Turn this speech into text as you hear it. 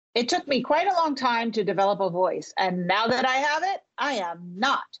It took me quite a long time to develop a voice, and now that I have it, I am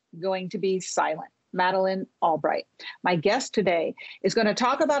not going to be silent. Alan Albright. My guest today is going to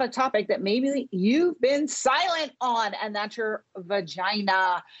talk about a topic that maybe you've been silent on, and that's your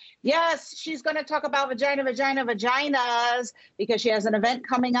vagina. Yes, she's going to talk about vaginas, because she has an event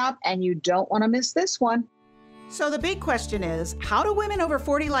coming up, and you don't want to miss this one. So the big question is, how do women over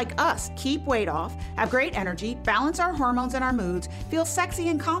 40 like us keep weight off, have great energy, balance our hormones and our moods, feel sexy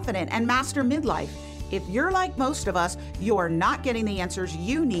and confident, and master midlife? If you're like most of us, you're not getting the answers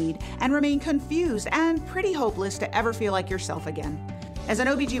you need and remain confused and pretty hopeless to ever feel like yourself again. As an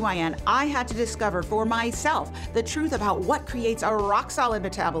OBGYN, I had to discover for myself the truth about what creates a rock-solid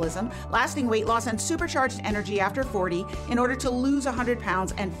metabolism, lasting weight loss, and supercharged energy after 40 in order to lose 100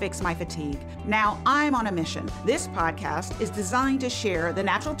 pounds and fix my fatigue. Now I'm on a mission. This podcast is designed to share the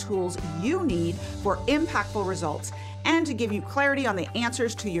natural tools you need for impactful results and to give you clarity on the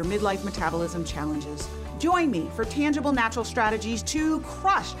answers to your midlife metabolism challenges. Join me for tangible natural strategies to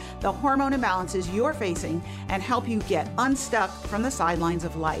crush the hormone imbalances you're facing and help you get unstuck from the sidelines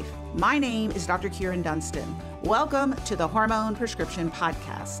of life. My name is Dr. Kyrin Dunston. Welcome to the Hormone Prescription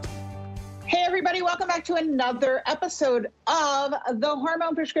Podcast. Hey, everybody. Welcome back to another episode of the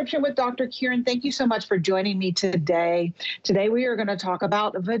Hormone Prescription with Dr. Kirin. Thank you so much for joining me today. Today, we are going to talk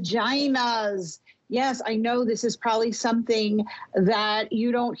about vaginas. Yes, I know this is probably something that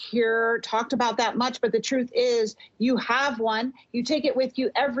you don't hear talked about that much, but the truth is you have one, you take it with you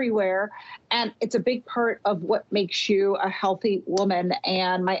everywhere, and it's a big part of what makes you a healthy woman.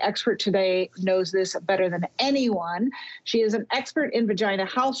 And my expert today knows this better than anyone. She is an expert in vagina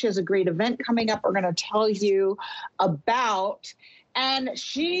health. She has a great event coming up we're going to tell you about, and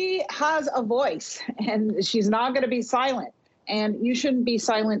she has a voice, and she's not going to be silent. And you shouldn't be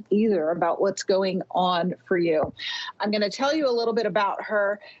silent either about what's going on for you. I'm going to tell you a little bit about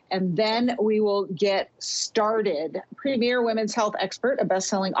her, and then we will get started. Premier women's health expert, a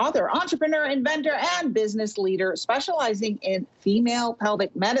best-selling author, entrepreneur, inventor, and business leader, specializing in female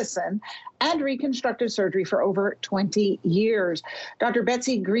pelvic medicine and reconstructive surgery for over 20 years. Dr.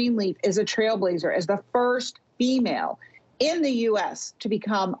 Betsy Greenleaf is a trailblazer as the first female in the U.S. to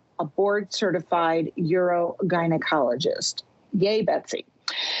become a board-certified urogynecologist. Yay, Betsy.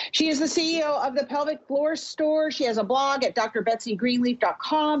 She is the CEO of the Pelvic Floor Store. She has a blog at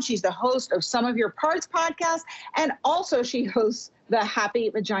drbetsygreenleaf.com. She's the host of Some of Your Parts podcast, and also she hosts the Happy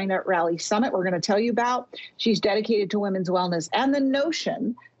Vagina Rally Summit we're going to tell you about. She's dedicated to women's wellness and the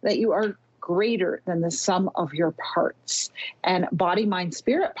notion that you are greater than the sum of your parts, and Body, Mind,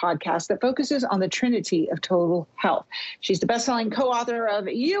 Spirit podcast that focuses on the Trinity of total health. She's the best-selling co-author of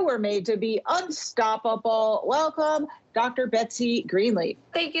You Were Made to Be Unstoppable. Welcome, Dr. Betsy Greenleaf.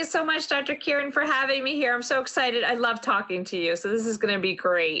 Thank you so much, Dr. Kirin, for having me here. I'm so excited. I love talking to you, so this is going to be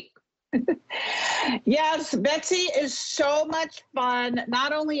great. Yes, Betsy is so much fun.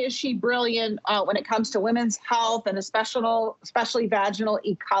 Not only is she brilliant when it comes to women's health and especially vaginal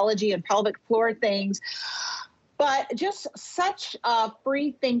ecology and pelvic floor things, but just such a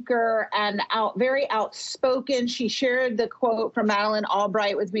free thinker and very outspoken. She shared the quote from Alan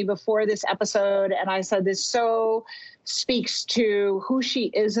Albright with me before this episode, and I said this so speaks to who she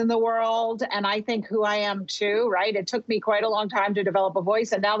is in the world, and I think who I am too, right? It took me quite a long time to develop a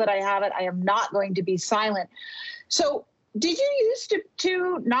voice, and now that I have it, I am not going to be silent. So did you used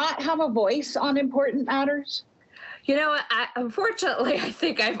to not have a voice on important matters? You know, unfortunately, I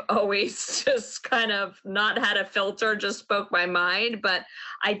think I've always just kind of not had a filter, just spoke my mind. But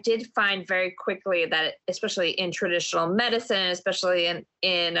I did find very quickly that, especially in traditional medicine, especially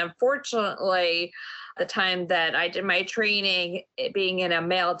in unfortunately, the time that I did my training, it being in a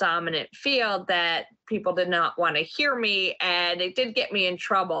male-dominant field, that people did not want to hear me, and it did get me in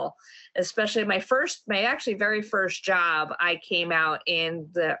trouble. Especially my actually very first job, I came out in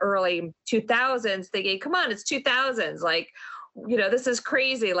the early 2000s thinking, come on, it's 2000s. Like, you know, this is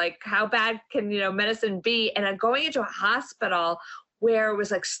crazy. Like, how bad can, medicine be? And I'm going into a hospital where it was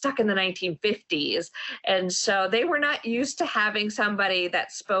like stuck in the 1950s. And so they were not used to having somebody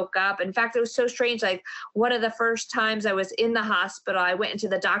that spoke up. In fact, it was so strange. Like, one of the first times I was in the hospital, I went into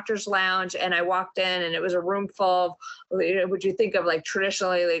the doctor's lounge and I walked in, and it was a room full of, what you think of like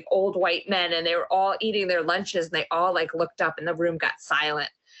traditionally like old white men, and they were all eating their lunches, and they all like looked up and the room got silent.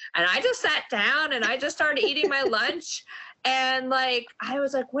 And I just sat down and I just started eating my lunch. And like, I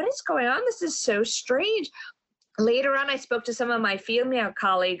was like, what is going on? This is so strange. Later on, I spoke to some of my female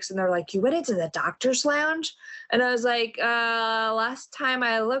colleagues, and they're like, you went into the doctor's lounge? And I was like, last time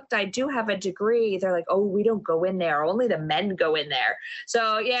I looked, I do have a degree. They're like, oh, we don't go in there. Only the men go in there.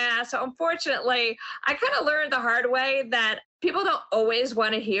 So yeah, so unfortunately, I kind of learned the hard way that people don't always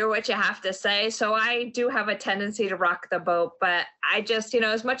want to hear what you have to say. So I do have a tendency to rock the boat, but I just,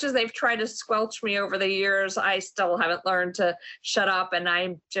 as much as they've tried to squelch me over the years, I still haven't learned to shut up, and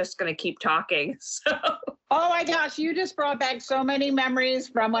I'm just going to keep talking. So. Oh my gosh, you just brought back so many memories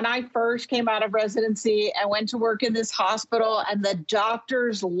from when I first came out of residency and went to work in this hospital and the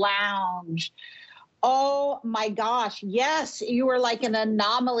doctor's lounge. Oh my gosh. Yes. You were like an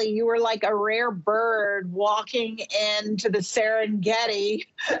anomaly. You were like a rare bird walking into the Serengeti,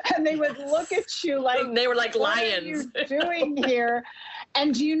 and they would look at you like they were like lions. What are you doing here?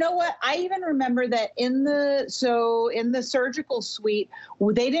 And do you know what? I even remember that in the surgical suite,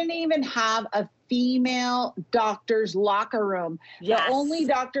 they didn't even have a female doctor's locker room. Yes. The only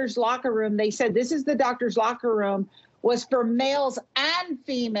doctor's locker room, they said this is the doctor's locker room, was for males and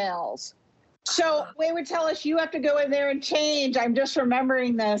females. So they would tell us, you have to go in there and change. I'm just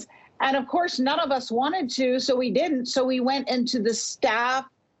remembering this. And of course, none of us wanted to, so we didn't. So we went into the staff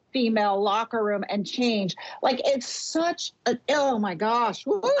female locker room and changed. Like, it's such a, oh my gosh.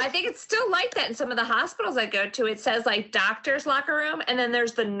 Woo. I think it's still like that in some of the hospitals I go to. It says like doctor's locker room, and then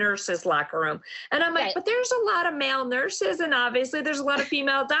there's the nurse's locker room. And I'm like, Right. But there's a lot of male nurses, and obviously there's a lot of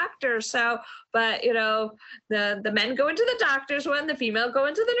female doctors. So, but the men go into the doctor's one, the female go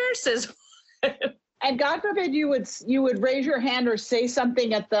into the nurse's one. And God forbid you would raise your hand or say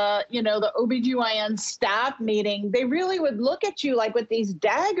something at the OBGYN staff meeting. They really would look at you like with these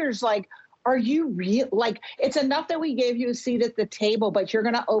daggers, like, are you real? Like, it's enough that we gave you a seat at the table, but you're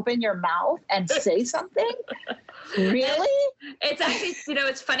going to open your mouth and say something? Really? It's actually,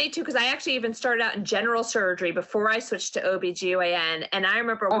 it's funny too, because I actually even started out in general surgery before I switched to OBGYN. And I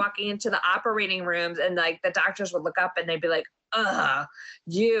remember walking into the operating rooms, and like the doctors would look up and they'd be like,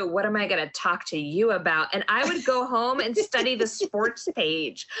 what am I going to talk to you about? And I would go home and study the sports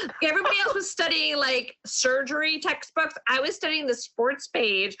page. Everybody else was studying like surgery textbooks. I was studying the sports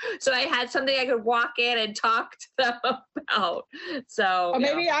page. So I had something I could walk in and talk to them about. So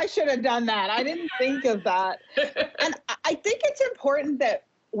maybe I should have done that. I didn't think of that. And I think it's important that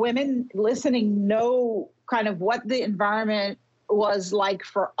women listening know kind of what the environment was like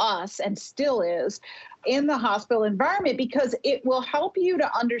for us, and still is, in the hospital environment, because it will help you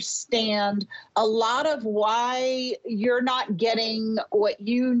to understand a lot of why you're not getting what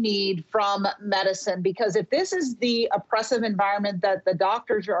you need from medicine. Because if this is the oppressive environment that the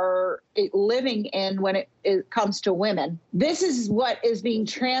doctors are living in when it comes to women, this is what is being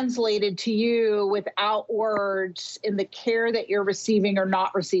translated to you without words in the care that you're receiving or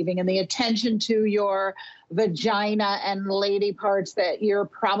not receiving, and the attention to your vagina and lady parts that you're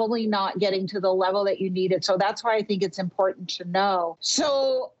probably not getting to the level that you need it. So that's why I think it's important to know.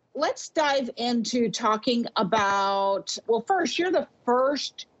 So let's dive into talking about, well, first, you're the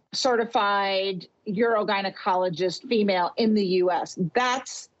first certified urogynecologist female in the U.S.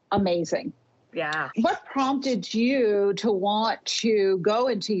 That's amazing. Yeah. What prompted you to want to go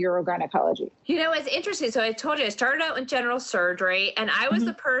into urogynecology? It's interesting. So I told you, I started out in general surgery, and I was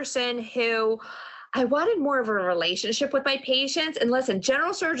the person who I wanted more of a relationship with my patients. And listen,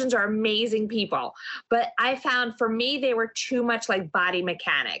 general surgeons are amazing people, but I found for me, they were too much like body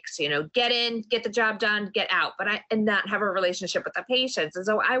mechanics, get in, get the job done, get out, and not have a relationship with the patients. And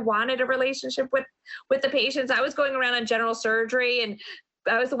so I wanted a relationship with the patients. I was going around on general surgery, and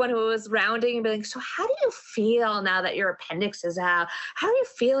I was the one who was rounding and being like, so how do you feel now that your appendix is out? How are you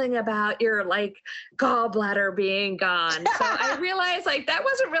feeling about your like gallbladder being gone? So I realized like that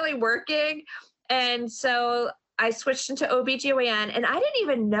wasn't really working. And so I switched into OBGYN, and I didn't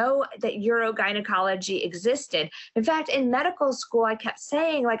even know that urogynecology existed. In fact, in medical school, I kept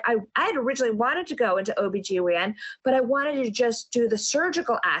saying, like, I had originally wanted to go into OBGYN, but I wanted to just do the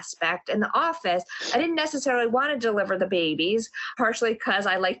surgical aspect in the office. I didn't necessarily want to deliver the babies, partially because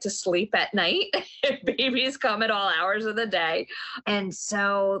I like to sleep at night. Babies come at all hours of the day. And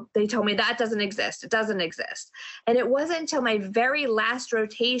so they told me that doesn't exist. It doesn't exist. And it wasn't until my very last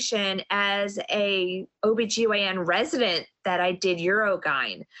rotation as a OBGYN resident that I did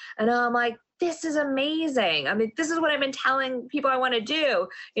Urogyn. And I'm like, this is amazing. I mean, this is what I've been telling people I want to do.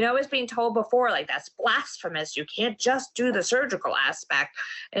 I was being told before, like, that's blasphemous. You can't just do the surgical aspect.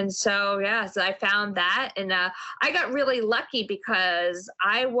 And so, so I found that. And I got really lucky because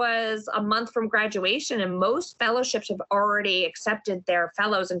I was a month from graduation, and most fellowships have already accepted their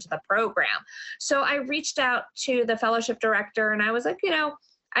fellows into the program. So I reached out to the fellowship director, and I was like,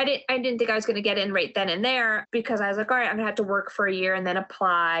 I didn't think I was going to get in right then and there, because I was like, all right, I'm going to have to work for a year and then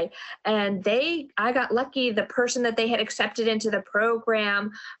apply. And I got lucky. The person that they had accepted into the program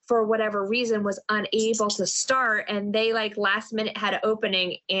for whatever reason was unable to start. And they like last minute had an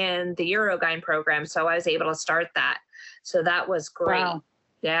opening in the Urogyn program. So I was able to start that. So that was great. Wow.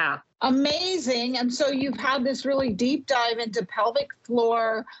 Yeah. Amazing. And so you've had this really deep dive into pelvic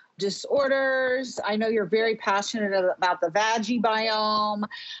floor disorders. I know you're very passionate about the vagibiome,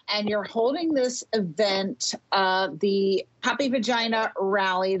 and you're holding this event, the Happy Vagina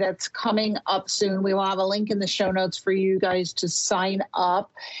Rally, that's coming up soon. We will have a link in the show notes for you guys to sign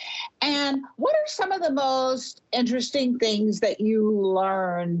up. And what are some of the most interesting things that you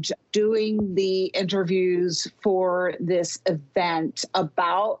learned doing the interviews for this event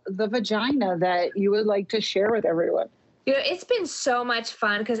about the vagina that you would like to share with everyone? You know, it's been so much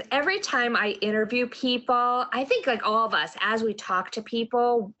fun because every time I interview people, I think like all of us, as we talk to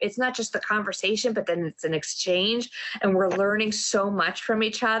people, it's not just the conversation, but then it's an exchange and we're learning so much from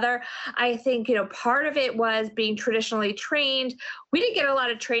each other. I think, you know, part of it was being traditionally trained. We didn't get a lot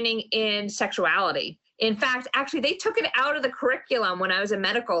of training in sexuality. In fact, actually, they took it out of the curriculum when I was in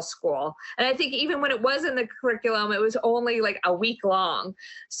medical school. And I think even when it was in the curriculum, it was only like a week long.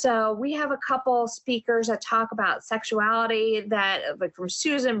 So we have a couple speakers that talk about sexuality, that like from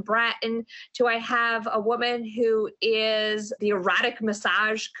Susan Bratton to I have a woman who is the erotic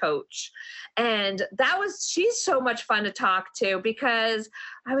massage coach. And she's so much fun to talk to because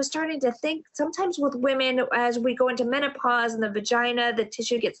I was starting to think sometimes with women, as we go into menopause and the vagina, the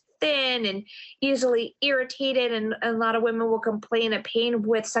tissue gets thin and easily irritated. And a lot of women will complain of pain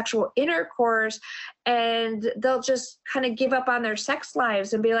with sexual intercourse, and they'll just kind of give up on their sex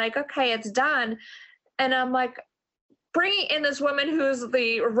lives and be like, okay, it's done. And I'm like, bringing in this woman who's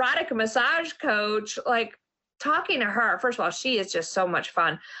the erotic massage coach, like talking to her, first of all, she is just so much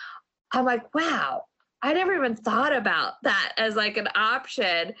fun. I'm like, wow, I never even thought about that as like an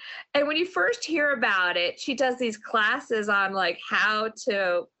option. And when you first hear about it, she does these classes on like how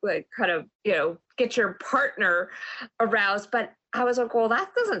to like kind of, you know, get your partner aroused. But I was like, well,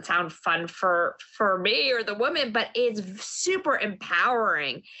 that doesn't sound fun for me or the woman, but it's super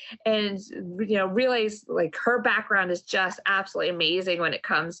empowering. And, you know, really like her background is just absolutely amazing when it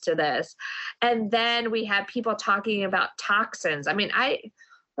comes to this. And then we have people talking about toxins. I mean,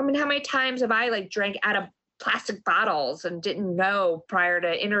 how many times have I like drank out of plastic bottles and didn't know prior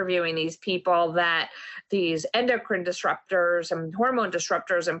to interviewing these people that these endocrine disruptors and hormone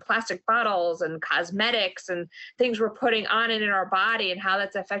disruptors and plastic bottles and cosmetics and things we're putting on and in our body and how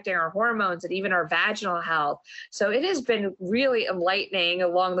that's affecting our hormones and even our vaginal health. So it has been really enlightening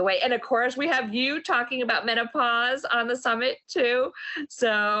along the way. And of course, we have you talking about menopause on the summit too.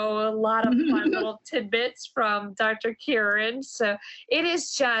 So a lot of fun little tidbits from Dr. Kirin. So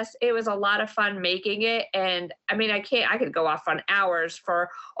it was a lot of fun making it. And I mean, I could go off on hours for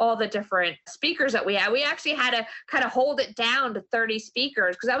all the different speakers that we had. We actually had to kind of hold it down to 30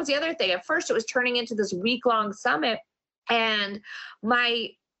 speakers because that was the other thing. At first, it was turning into this week-long summit. And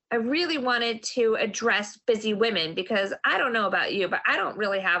I really wanted to address busy women because I don't know about you, but I don't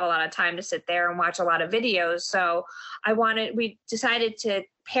really have a lot of time to sit there and watch a lot of videos. So we decided to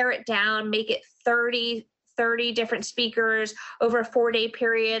pare it down, make it 30 different speakers over a 4-day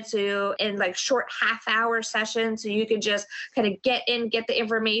period. So in like short half-hour sessions, so you can just kind of get the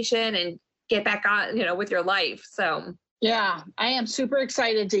information and get back on, you know, with your life. So yeah, I am super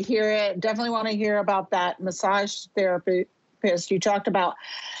excited to hear it. Definitely want to hear about that massage therapist you talked about.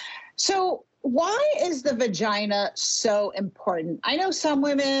 So why is the vagina so important? I know some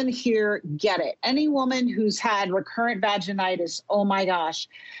women here get it. Any woman who's had recurrent vaginitis, oh my gosh,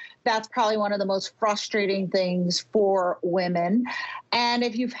 that's probably one of the most frustrating things for women. And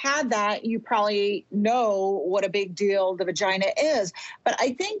if you've had that, you probably know what a big deal the vagina is. But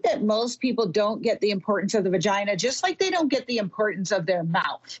I think that most people don't get the importance of the vagina, just like they don't get the importance of their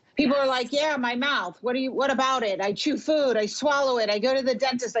mouth. People are like, yeah, my mouth. What about it? I chew food. I swallow it. I go to the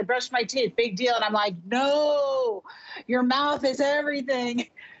dentist. I brush my teeth. Big deal. And I'm like, no, your mouth is everything.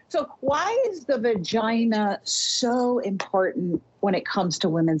 So why is the vagina so important when it comes to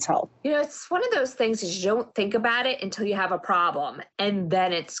women's health? You know, it's one of those things is you don't think about it until you have a problem, and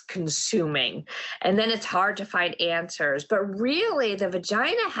then it's consuming, and then it's hard to find answers. But really, the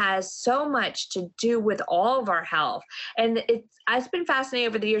vagina has so much to do with all of our health. And it's been fascinating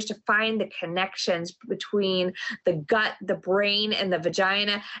over the years to find the connections between the gut, the brain, and the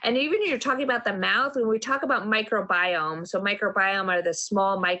vagina. And even when you're talking about the mouth, when we talk about microbiome, so microbiome are the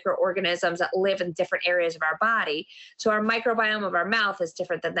small microorganisms that live in different areas of our body. So our microbiome of our mouth is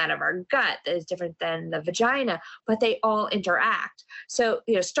different than that of our gut, that is different than the vagina, but they all interact. So,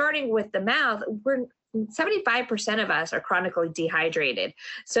 you know, starting with the mouth, 75% of us are chronically dehydrated.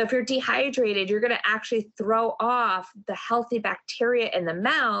 So if you're dehydrated, you're going to actually throw off the healthy bacteria in the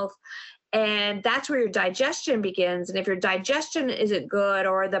mouth. And that's where your digestion begins. And if your digestion isn't good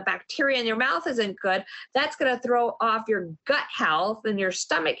or the bacteria in your mouth isn't good, that's going to throw off your gut health and your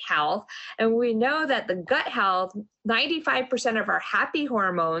stomach health. And we know that the gut health, 95% of our happy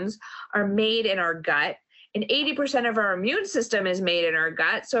hormones are made in our gut. And 80% of our immune system is made in our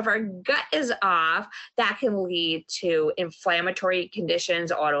gut. So if our gut is off, that can lead to inflammatory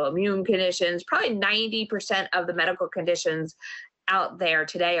conditions, autoimmune conditions. Probably 90% of the medical conditions out there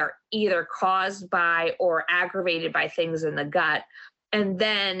today are either caused by or aggravated by things in the gut. And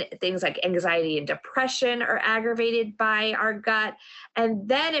then things like anxiety and depression are aggravated by our gut. And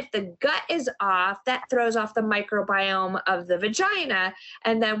then if the gut is off, that throws off the microbiome of the vagina.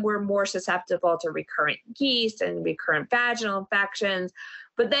 And then we're more susceptible to recurrent yeast and recurrent vaginal infections.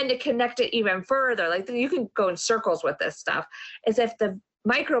 But then to connect it even further, like you can go in circles with this stuff, is if the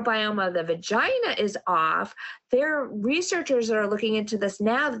microbiome of the vagina is off, there are researchers that are looking into this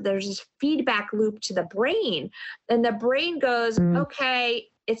now, that there's this feedback loop to the brain. And the brain goes, okay,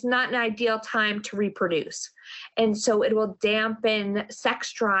 it's not an ideal time to reproduce. And so it will dampen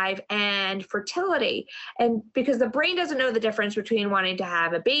sex drive and fertility. And because the brain doesn't know the difference between wanting to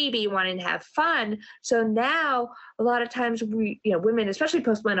have a baby, wanting to have fun. So now a lot of times women, especially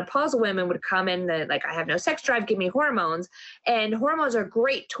postmenopausal women, would come in like, I have no sex drive, give me hormones. And hormones are a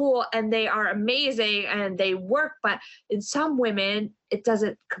great tool and they are amazing and they work. But in some women, it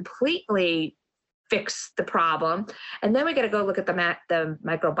doesn't completely fix the problem. And then we got to go look at the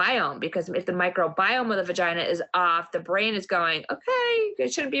microbiome, because if the microbiome of the vagina is off, the brain is going, okay,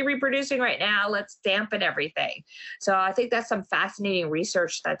 it shouldn't be reproducing right now. Let's dampen everything. So I think that's some fascinating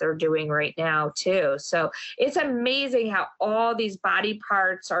research that they're doing right now too. So it's amazing how all these body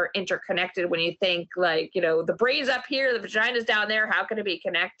parts are interconnected when you think like, the brain's up here, the vagina's down there. How can it be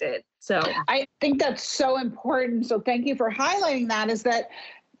connected? So I think that's so important. So thank you for highlighting that, is that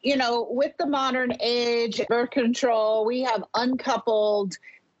with the modern age, birth control, we have uncoupled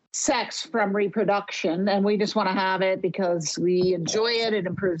sex from reproduction, and we just want to have it because we enjoy it. It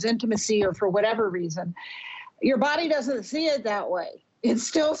improves intimacy or for whatever reason. Your body doesn't see it that way. It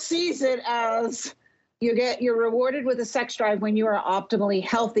still sees it as you're rewarded with a sex drive when you are optimally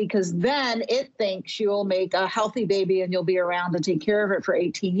healthy, because then it thinks you'll make a healthy baby and you'll be around to take care of it for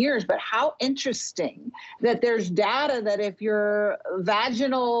 18 years. But how interesting that there's data that if your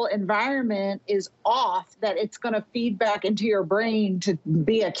vaginal environment is off, that it's going to feed back into your brain to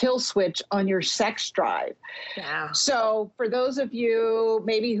be a kill switch on your sex drive. Yeah. So for those of you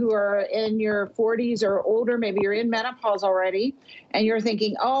maybe who are in your 40s or older, maybe you're in menopause already, and you're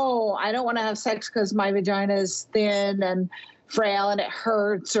thinking, oh, I don't want to have sex because my vagina is thin and frail and it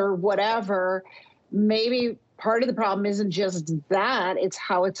hurts or whatever. Maybe part of the problem isn't just that, it's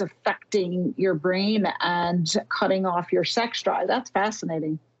how it's affecting your brain and cutting off your sex drive. That's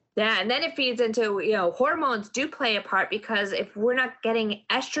fascinating. Yeah, and then it feeds into, hormones do play a part, because if we're not getting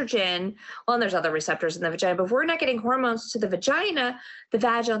estrogen, well, and there's other receptors in the vagina, but if we're not getting hormones to the vagina, the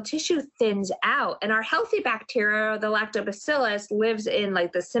vaginal tissue thins out. And our healthy bacteria, the lactobacillus, lives in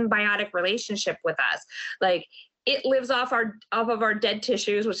like the symbiotic relationship with us. Like it lives off of our dead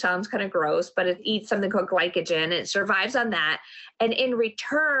tissues, which sounds kind of gross, but it eats something called glycogen. It survives on that. And in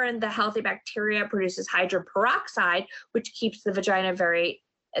return, the healthy bacteria produces hydrogen peroxide, which keeps the vagina very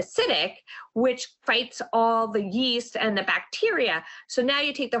acidic, which fights all the yeast and the bacteria. So now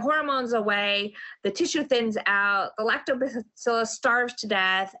you take the hormones away, the tissue thins out, the lactobacillus starves to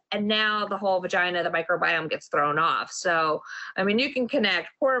death, and now the whole vagina, the microbiome gets thrown off. So, I mean, you can connect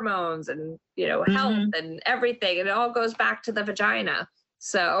hormones and, health and everything, and it all goes back to the vagina.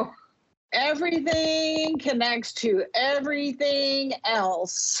 So everything connects to everything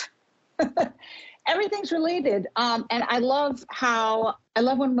else. Everything's related. And I love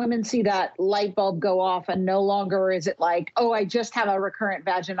when women see that light bulb go off, and no longer is it like, oh, I just have a recurrent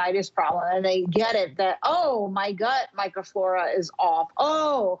vaginitis problem. And they get it that, oh, my gut microflora is off.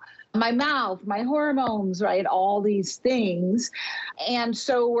 Oh, my mouth, my hormones, right? All these things. And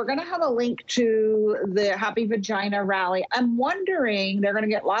so we're going to have a link to the Happy Vagina Rally. I'm wondering, they're going to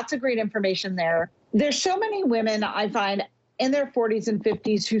get lots of great information there. There's so many women I find in their 40s and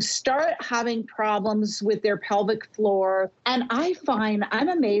 50s who start having problems with their pelvic floor. And I find, I'm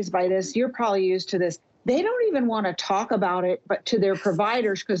amazed by this, you're probably used to this, they don't even want to talk about it, but to their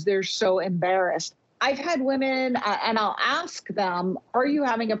providers, because they're so embarrassed. I've had women, and I'll ask them, are you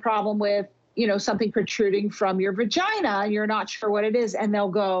having a problem with, something protruding from your vagina and you're not sure what it is? And they'll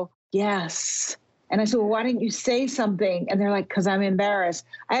go, yes. And I said, well, why didn't you say something? And they're like, because I'm embarrassed.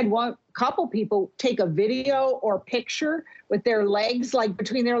 I had couple people take a video or picture with their legs, like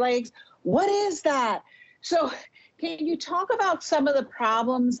between their legs. What is that? So Can you talk about some of the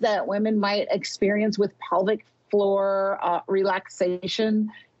problems that women might experience with pelvic floor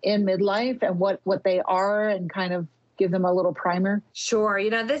relaxation in midlife and what they are, and kind of give them a little primer? Sure.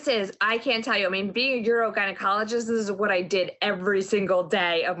 I can't tell you, being a urogynecologist, this is what I did every single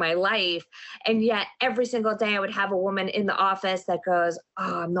day of my life. And yet every single day I would have a woman in the office that goes,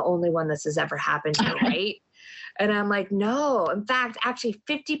 oh, I'm the only one this has ever happened to, right? And I'm like, no. In fact, actually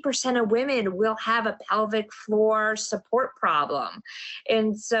 50% of women will have a pelvic floor support problem.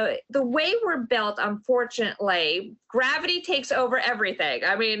 And so the way we're built, unfortunately, gravity takes over everything.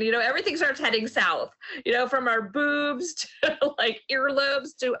 Everything starts heading south, from our boobs to like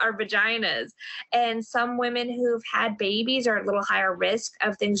earlobes to our vaginas. And some women who've had babies are a little higher risk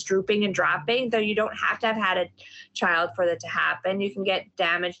of things drooping and dropping, though you don't have to have had a child for that to happen. You can get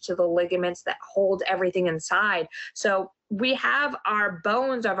damage to the ligaments that hold everything inside. So we have our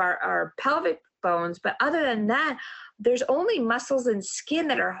bones of our pelvic bones, but other than that, there's only muscles and skin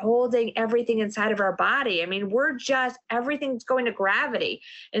that are holding everything inside of our body. Everything's going to gravity.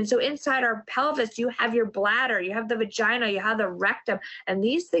 And so inside our pelvis, you have your bladder, you have the vagina, you have the rectum, and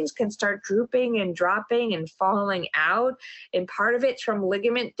these things can start drooping and dropping and falling out. And part of it's from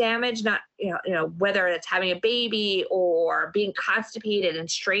ligament damage, not, whether it's having a baby or being constipated and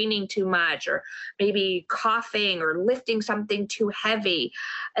straining too much, or maybe coughing or lifting something too heavy.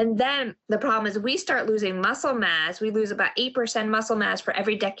 And then the problem is we start losing muscle mass. We lose about 8% muscle mass for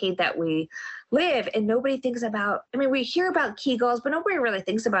every decade that we live. And nobody thinks about, we hear about Kegels, but nobody really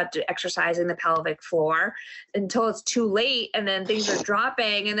thinks about exercising the pelvic floor until it's too late. And then things are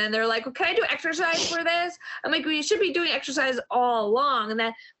dropping. And then they're like, well, can I do exercise for this? I'm like, well, you should be doing exercise all along. And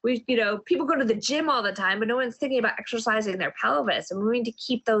then people go to the gym all the time, but no one's thinking about exercising their pelvis. And we need to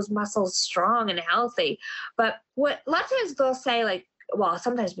keep those muscles strong and healthy. But what a lot of times they'll say, like, well,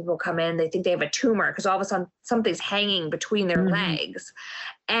 sometimes people come in, they think they have a tumor because all of a sudden something's hanging between their legs.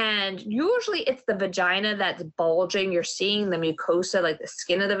 And usually it's the vagina that's bulging. You're seeing the mucosa, like the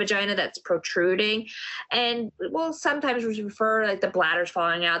skin of the vagina that's protruding. And well, sometimes we refer like the bladder's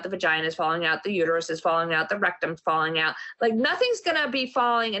falling out, the vagina's falling out, the uterus is falling out, the rectum's falling out. Like nothing's going to be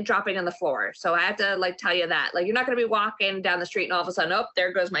falling and dropping on the floor. So I have to tell you that, you're not going to be walking down the street and all of a sudden, oh,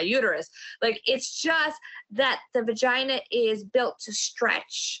 there goes my uterus. It's just that the vagina is built to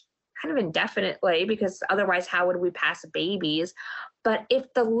stretch kind of indefinitely, because otherwise how would we pass babies? But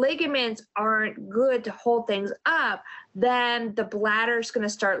if the ligaments aren't good to hold things up, then the bladder's going to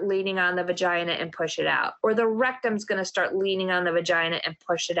start leaning on the vagina and push it out, or the rectum's going to start leaning on the vagina and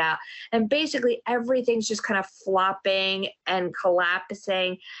push it out. And basically everything's just kind of flopping and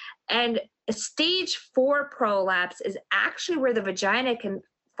collapsing. And a stage 4 prolapse is actually where the vagina can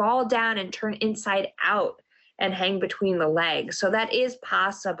fall down and turn inside out and hang between the legs. So that is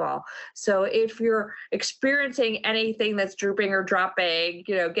possible. So if you're experiencing anything that's drooping or dropping,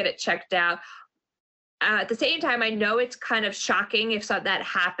 get it checked out. At the same time, I know it's kind of shocking if that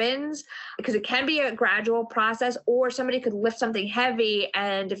happens, because it can be a gradual process, or somebody could lift something heavy,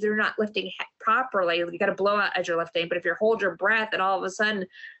 and if they're not lifting properly, you got to blow out as you're lifting. But if you hold your breath and all of a sudden,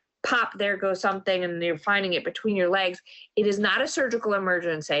 pop, there goes something, and you're finding it between your legs, it is not a surgical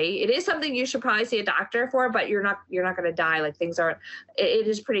emergency. It is something you should probably see a doctor for, but you're not going to die. Things aren't. It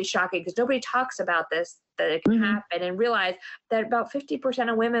is pretty shocking because nobody talks about this, that it can happen, and realize that about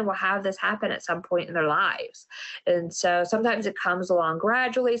 50% of women will have this happen at some point in their lives. And so sometimes it comes along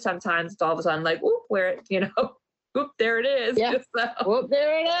gradually. Sometimes it's all of a sudden oop, there it is. Yeah. Whoop,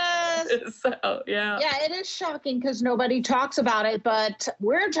 there it is. So, yeah. Yeah, it is shocking because nobody talks about it, but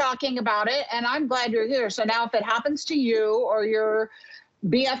we're talking about it, and I'm glad you're here. So now if it happens to you, or your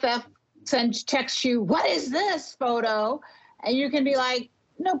BFF texts you, what is this photo? And you can be like,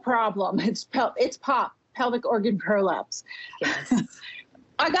 no problem. It's pelvic organ prolapse. Yes.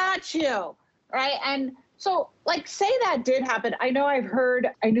 I got you. Right. And so say that did happen. I know I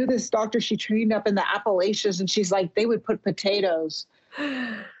knew this doctor, she trained up in the Appalachians, and she's like, they would put a potato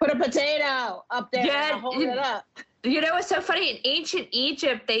up there and hold it up. It's so funny. In ancient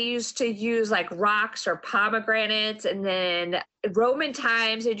Egypt, they used to use rocks or pomegranates. And then Roman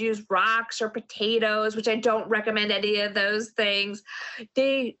times, they'd use rocks or potatoes, which I don't recommend any of those things.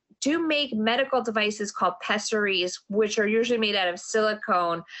 They do make medical devices called pessaries, which are usually made out of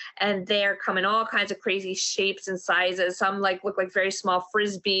silicone, and they're come in all kinds of crazy shapes and sizes. Some look like very small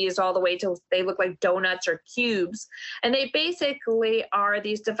frisbees, all the way to they look like donuts or cubes. And they basically are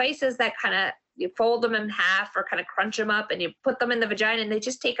these devices that kind of you fold them in half or kind of crunch them up and you put them in the vagina and they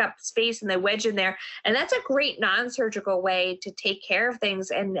just take up space and they wedge in there. And that's a great non-surgical way to take care of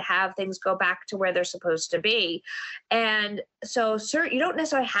things and have things go back to where they're supposed to be. And so you don't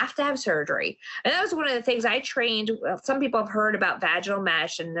necessarily have to have surgery. And that was one of the things I trained. Some people have heard about vaginal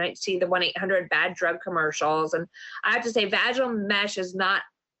mesh and might see the 1-800 bad drug commercials. And I have to say vaginal mesh is not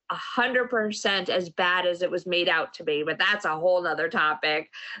 100% as bad as it was made out to be, but that's a whole nother topic.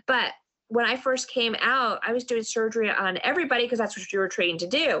 But when I first came out, I was doing surgery on everybody because that's what you were trained to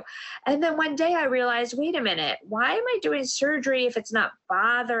do. And then one day I realized, wait a minute, why am I doing surgery if it's not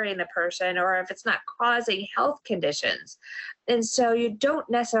bothering the person or if it's not causing health conditions? And so you don't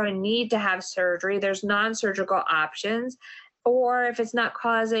necessarily need to have surgery. There's non-surgical options. Or if it's not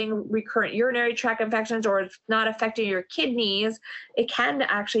causing recurrent urinary tract infections or it's not affecting your kidneys, it can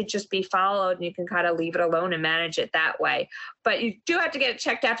actually just be followed and you can kind of leave it alone and manage it that way. But you do have to get it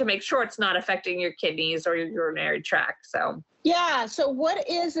checked out to make sure it's not affecting your kidneys or your urinary tract. So yeah. So what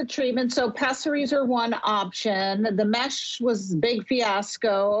is the treatment? So pessaries are one option. The mesh was a big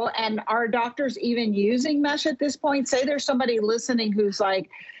fiasco. And are doctors even using mesh at this point? Say there's somebody listening who's like,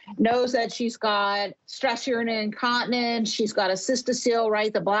 knows that she's got stress urinary incontinence, she's got a cystocele,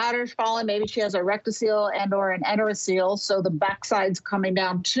 right? The bladder's falling, maybe she has a rectocele and or an enterocele, so the backside's coming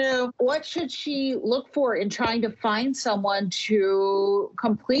down too. What should she look for in trying to find someone to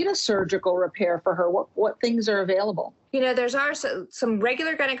complete a surgical repair for her? What things are available? You know, there's some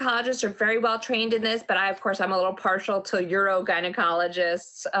regular gynecologists are very well trained in this, but of course, I'm a little partial to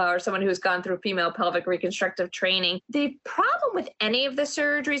urogynecologists or someone who's gone through female pelvic reconstructive training. The problem with any of the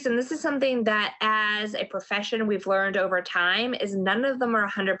surgeries, and this is something that as a profession we've learned over time, is none of them are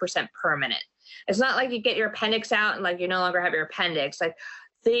 100% permanent. It's not like you get your appendix out and like you no longer have your appendix. Like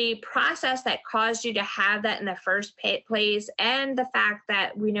the process that caused you to have that in the first place and the fact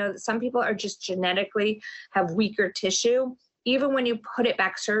that we know that some people are just genetically have weaker tissue, even when you put it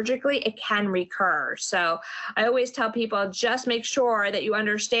back surgically, it can recur. So I always tell people, just make sure that you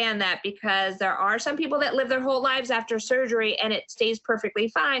understand that because there are some people that live their whole lives after surgery and it stays perfectly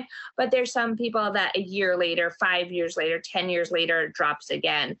fine. But there's some people that a year later, 5 years later, 10 years later, it drops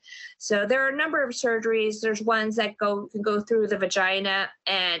again. So there are a number of surgeries. There's ones that can go through the vagina.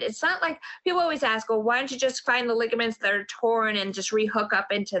 And it's not like people always ask, well, why don't you just find the ligaments that are torn and just rehook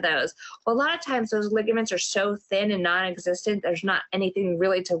up into those? Well, a lot of times those ligaments are so thin and non-existent, there's not anything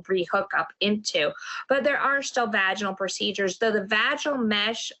really to rehook up into. But there are still vaginal procedures, though the vaginal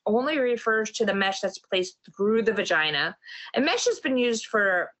mesh only refers to the mesh that's placed through the vagina. And mesh has been used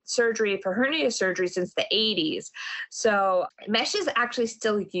for surgery, for hernia surgery since the 80s. So mesh is actually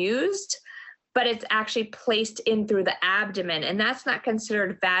still used, but it's actually placed in through the abdomen, and that's not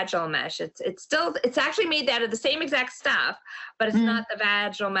considered vaginal mesh. It's actually made out of the same exact stuff, but it's not the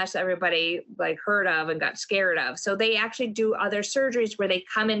vaginal mesh that everybody like heard of and got scared of. So they actually do other surgeries where they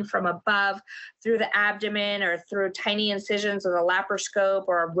come in from above through the abdomen or through tiny incisions with a laparoscope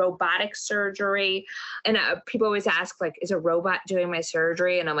or a robotic surgery. And people always ask, like, is a robot doing my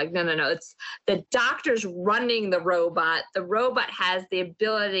surgery? And I'm like, no. It's the doctor's running the robot. The robot has the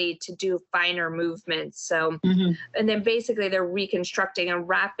ability to do finer movements. So, and then basically they're reconstructing and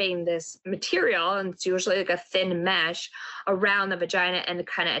wrapping this material, and it's usually like a thin mesh around the vagina and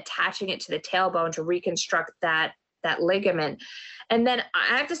kind of attaching it to the tailbone to reconstruct that ligament. And then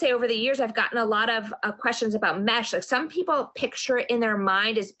I have to say, over the years, I've gotten a lot of questions about mesh. Like some people picture it in their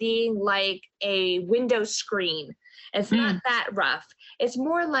mind as being like a window screen. It's not that rough. It's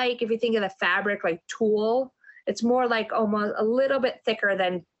more like, if you think of the fabric like tulle, it's more like almost a little bit thicker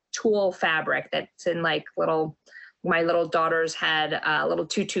than tulle fabric that's in like my little daughters had little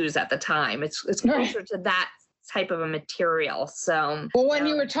tutus at the time. It's closer to that type of a material. So, well, when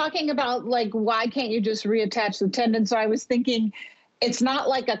you were talking about like, why can't you just reattach the tendon? So I was thinking it's not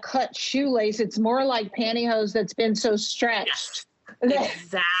like a cut shoelace. It's more like pantyhose that's been so stretched.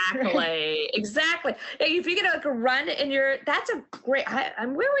 Yes. Exactly. If you get like a run in that's a great, where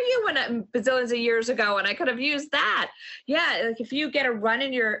were you when bazillions of years ago and I could have used that? Yeah. Like if you get a run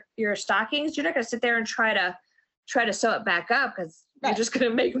in your stockings, you're not going to sit there and try to sew it back up because you're just going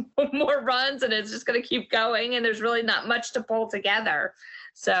to make more runs and it's just going to keep going and there's really not much to pull together.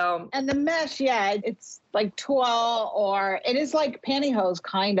 So, and the mesh, it's like tulle, or it is like pantyhose,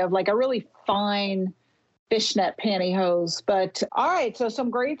 kind of like a really fine fishnet pantyhose. But all right, so some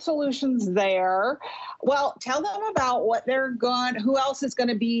great solutions there. Well, tell them about who else is going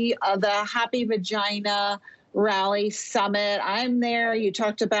to be the Happy Vagina Rally Summit. I'm there. You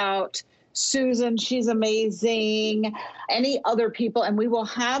talked about Susan, she's amazing. Any other people, and we will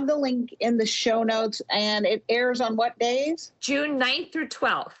have the link in the show notes, and it airs on what days? June 9th through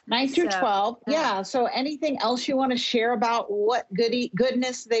 12th. 9th through 12th. Yeah. So anything else you want to share about what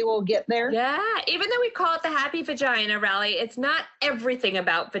goodness they will get there? Yeah. Even though we call it the Happy Vagina Rally, it's not everything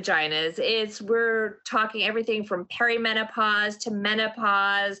about vaginas. We're talking everything from perimenopause to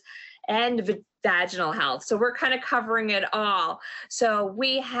menopause and vaginal health. So we're kind of covering it all. So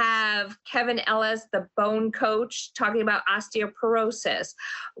we have Kevin Ellis, the bone coach, talking about osteoporosis,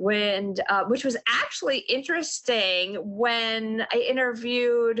 which was actually interesting when I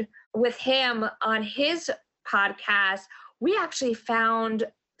interviewed with him on his podcast. We actually found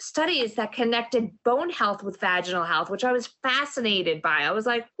studies that connected bone health with vaginal health, which I was fascinated by. I was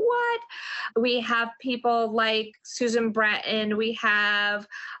like, what? We have people like Susan Breton. We have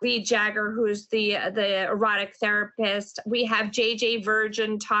Lee Jagger, who's the erotic therapist. We have JJ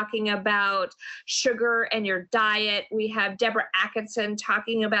Virgin talking about sugar and your diet. We have Deborah Atkinson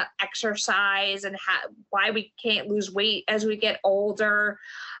talking about exercise and why we can't lose weight as we get older.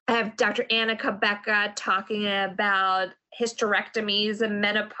 I have Dr. Anna Kabecka talking about hysterectomies and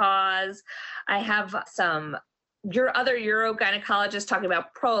menopause. I have some other urogynecologists talking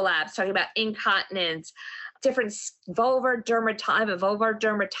about prolapse, talking about incontinence, different vulvar dermatology. I have a vulvar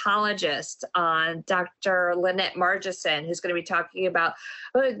dermatologist on Dr. Lynette Margison, who's going to be talking about,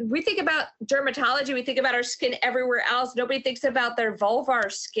 we think about dermatology, we think about our skin everywhere else. Nobody thinks about their vulvar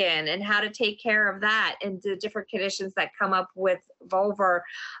skin and how to take care of that and the different conditions that come up with vulvar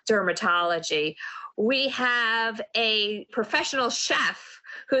dermatology. We have a professional chef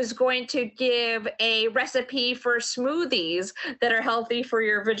who's going to give a recipe for smoothies that are healthy for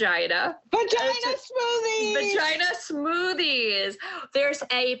your vagina. Vagina smoothies! Vagina smoothies. There's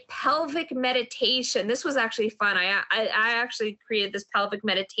a pelvic meditation. This was actually fun. I actually created this pelvic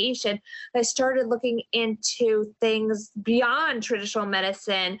meditation. I started looking into things beyond traditional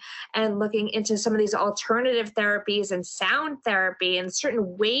medicine and looking into some of these alternative therapies and sound therapy and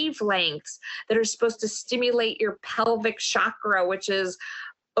certain wavelengths that are supposed to stimulate your pelvic chakra, which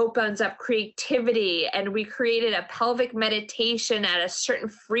opens up creativity. And we created a pelvic meditation at a certain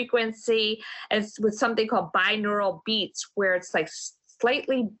frequency as with something called binaural beats, where it's like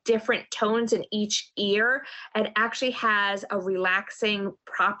slightly different tones in each ear and actually has a relaxing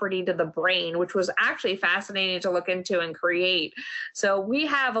property to the brain, which was actually fascinating to look into and create. So we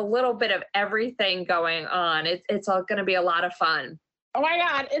have a little bit of everything going on. It's all going to be a lot of fun. Oh my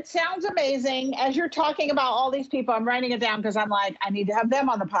God, it sounds amazing. As you're talking about all these people, I'm writing it down because I'm like, I need to have them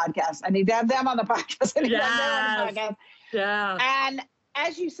on the podcast. I need to have them on the podcast. I need to have them on the podcast. Yeah. And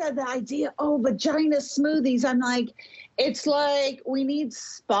as you said, the idea, vagina smoothies, I'm like, it's like we need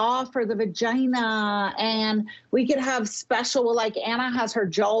spa for the vagina, and we could have special, like Anna has her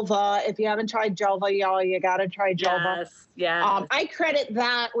Julva. If you haven't tried Julva, y'all, you got to try Julva. Yes. I credit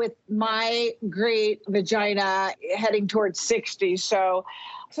that with my great vagina heading towards 60. So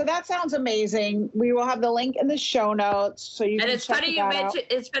that sounds amazing. We will have the link in the show notes. So you can check it out.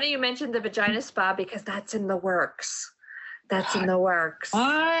 It's funny you mentioned the vagina spa because that's in the works. That's in the works.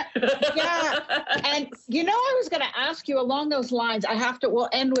 Yeah. And, I was going to ask you along those lines. We'll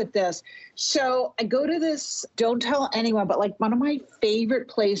end with this. So I go to this, don't tell anyone, but like one of my favorite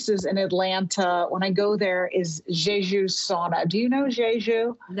places in Atlanta when I go there is Jeju Sauna. Do you know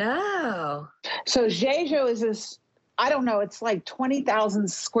Jeju? No. So Jeju is this, I don't know, it's like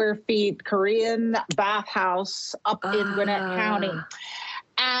 20,000 square feet Korean bathhouse up in Gwinnett County.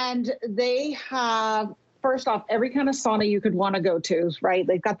 And they have, first off, every kind of sauna you could want to go to, right?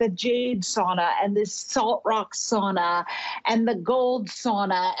 They've got the jade sauna and this salt rock sauna and the gold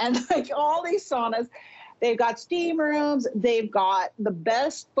sauna and like all these saunas. They've got steam rooms. They've got the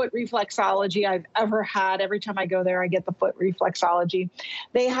best foot reflexology I've ever had. Every time I go there, I get the foot reflexology.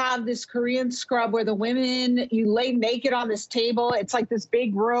 They have this Korean scrub where the women, you lay naked on this table. It's like this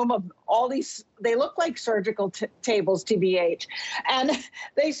big room of all these, they look like surgical tables, TBH. And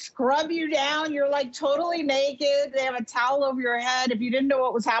they scrub you down. You're like totally naked. They have a towel over your head. If you didn't know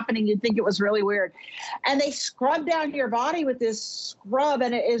what was happening, you'd think it was really weird. And they scrub down your body with this scrub.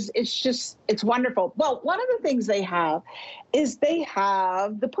 And it's wonderful. Well, one of the things they have is they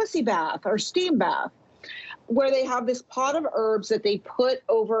have the pussy bath or steam bath, where they have this pot of herbs that they put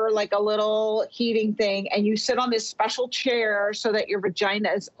over like a little heating thing, and you sit on this special chair so that your vagina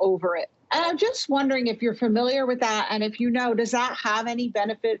is over it. And I'm just wondering if you're familiar with that. And if you know, does that have any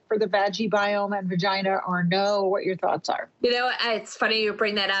benefit for the vagibiome and vagina or no? What your thoughts are? You know, it's funny you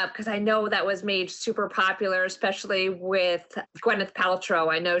bring that up because I know that was made super popular, especially with Gwyneth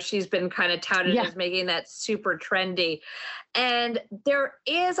Paltrow. I know she's been kind of touted as making that super trendy. And there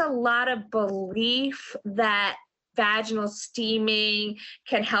is a lot of belief that vaginal steaming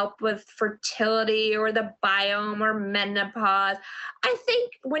can help with fertility or the biome or menopause. I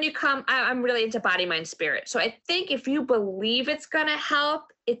think when you come, I'm really into body, mind, spirit. So I think if you believe it's going to help,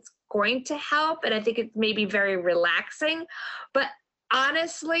 it's going to help. And I think it may be very relaxing, but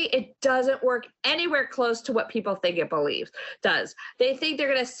honestly, it doesn't work anywhere close to what people think it does. They think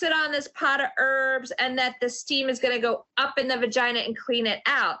they're going to sit on this pot of herbs and that the steam is going to go up in the vagina and clean it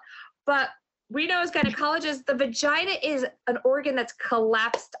out. But we know as gynecologists, the vagina is an organ that's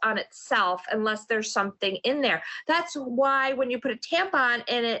collapsed on itself unless there's something in there. That's why when you put a tampon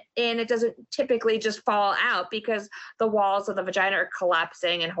in it, it doesn't typically just fall out because the walls of the vagina are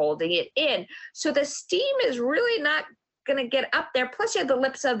collapsing and holding it in. So the steam is really not going to get up there. Plus you have the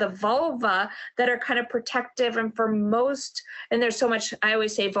lips of the vulva that are kind of protective. And for most, and there's so much, I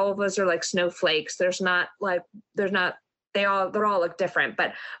always say vulvas are like snowflakes. They all look different,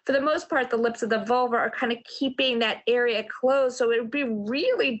 but for the most part, the lips of the vulva are kind of keeping that area closed. So it would be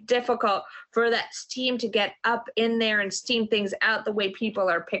really difficult for that steam to get up in there and steam things out the way people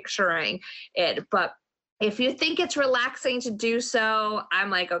are picturing it. But if you think it's relaxing to do so, I'm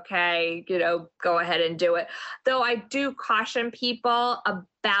like, okay, go ahead and do it. Though I do caution people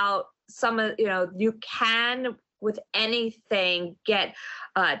about some of, you can with anything get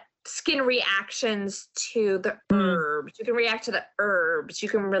skin reactions to the herbs. You can react to the herbs. You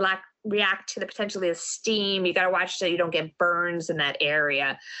can react to the potentially the steam. You got to watch so you don't get burns in that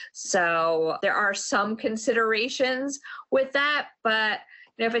area. So there are some considerations with that, but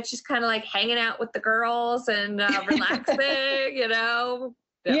if it's just kind of like hanging out with the girls and relaxing,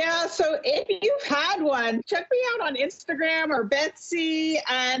 Yeah, so if you've had one, check me out on Instagram or Betsy,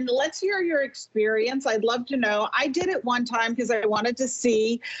 and let's hear your experience. I'd love to know. I did it one time because I wanted to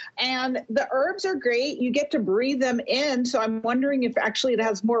see, and the herbs are great. You get to breathe them in, so I'm wondering if actually it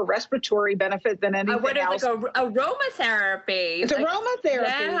has more respiratory benefit than anything else. Like aromatherapy. It's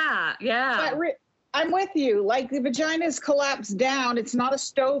aromatherapy. Yeah. But I'm with you. Like the vagina is collapsed down. It's not a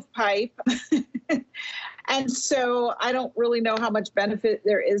stovepipe. And so I don't really know how much benefit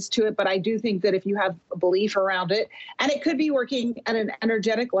there is to it, but I do think that if you have a belief around it, and it could be working at an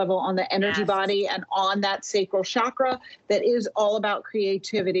energetic level on the energy body and on that sacral chakra that is all about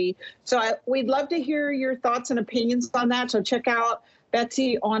creativity. So we'd love to hear your thoughts and opinions on that. So check out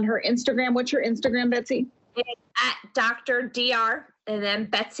Betsy on her Instagram. What's your Instagram, Betsy? It's at Dr. Dr. and then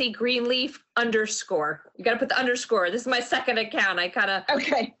Betsy Greenleaf _. You got to put the underscore. This is my second account. I kind of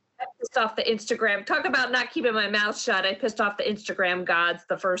pissed off the Instagram. Talk about not keeping my mouth shut. I pissed off the Instagram gods,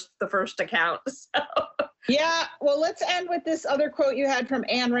 the first account. So. Yeah, well, let's end with this other quote you had from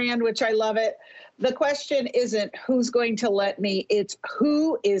Ayn Rand, which I love it. The question isn't who's going to let me, it's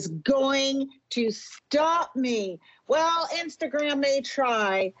who is going to stop me. Well, Instagram may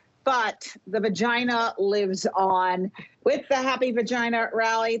try, but the vagina lives on. With the Happy Vagina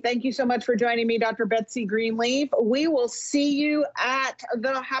Rally, thank you so much for joining me, Dr. Betsy Greenleaf. We will see you at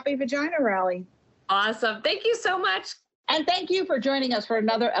the Happy Vagina Rally. Awesome. Thank you so much. And thank you for joining us for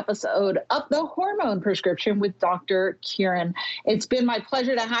another episode of the Hormone Prescription with Dr. Kirin. It's been my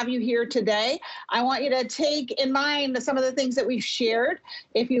pleasure to have you here today. I want you to take in mind some of the things that we've shared.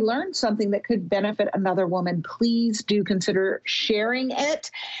 If you learned something that could benefit another woman, please do consider sharing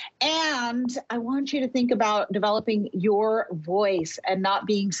it. And I want you to think about developing your voice and not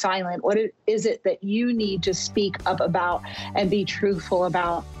being silent. What is it that you need to speak up about and be truthful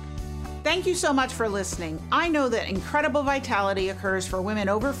about? Thank you so much for listening. I know that incredible vitality occurs for women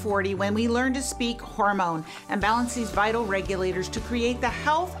over 40 when we learn to speak hormone and balance these vital regulators to create the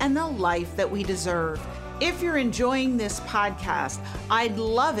health and the life that we deserve. If you're enjoying this podcast, I'd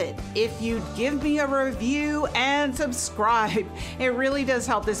love it if you'd give me a review and subscribe. It really does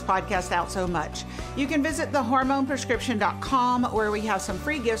help this podcast out so much. You can visit thehormoneprescription.com where we have some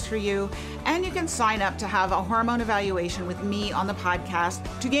free gifts for you, and you can sign up to have a hormone evaluation with me on the podcast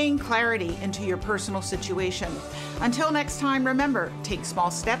to gain clarity into your personal situation. Until next time, remember, take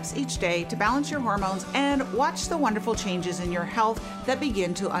small steps each day to balance your hormones and watch the wonderful changes in your health that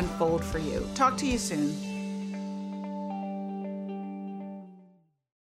begin to unfold for you. Talk to you soon.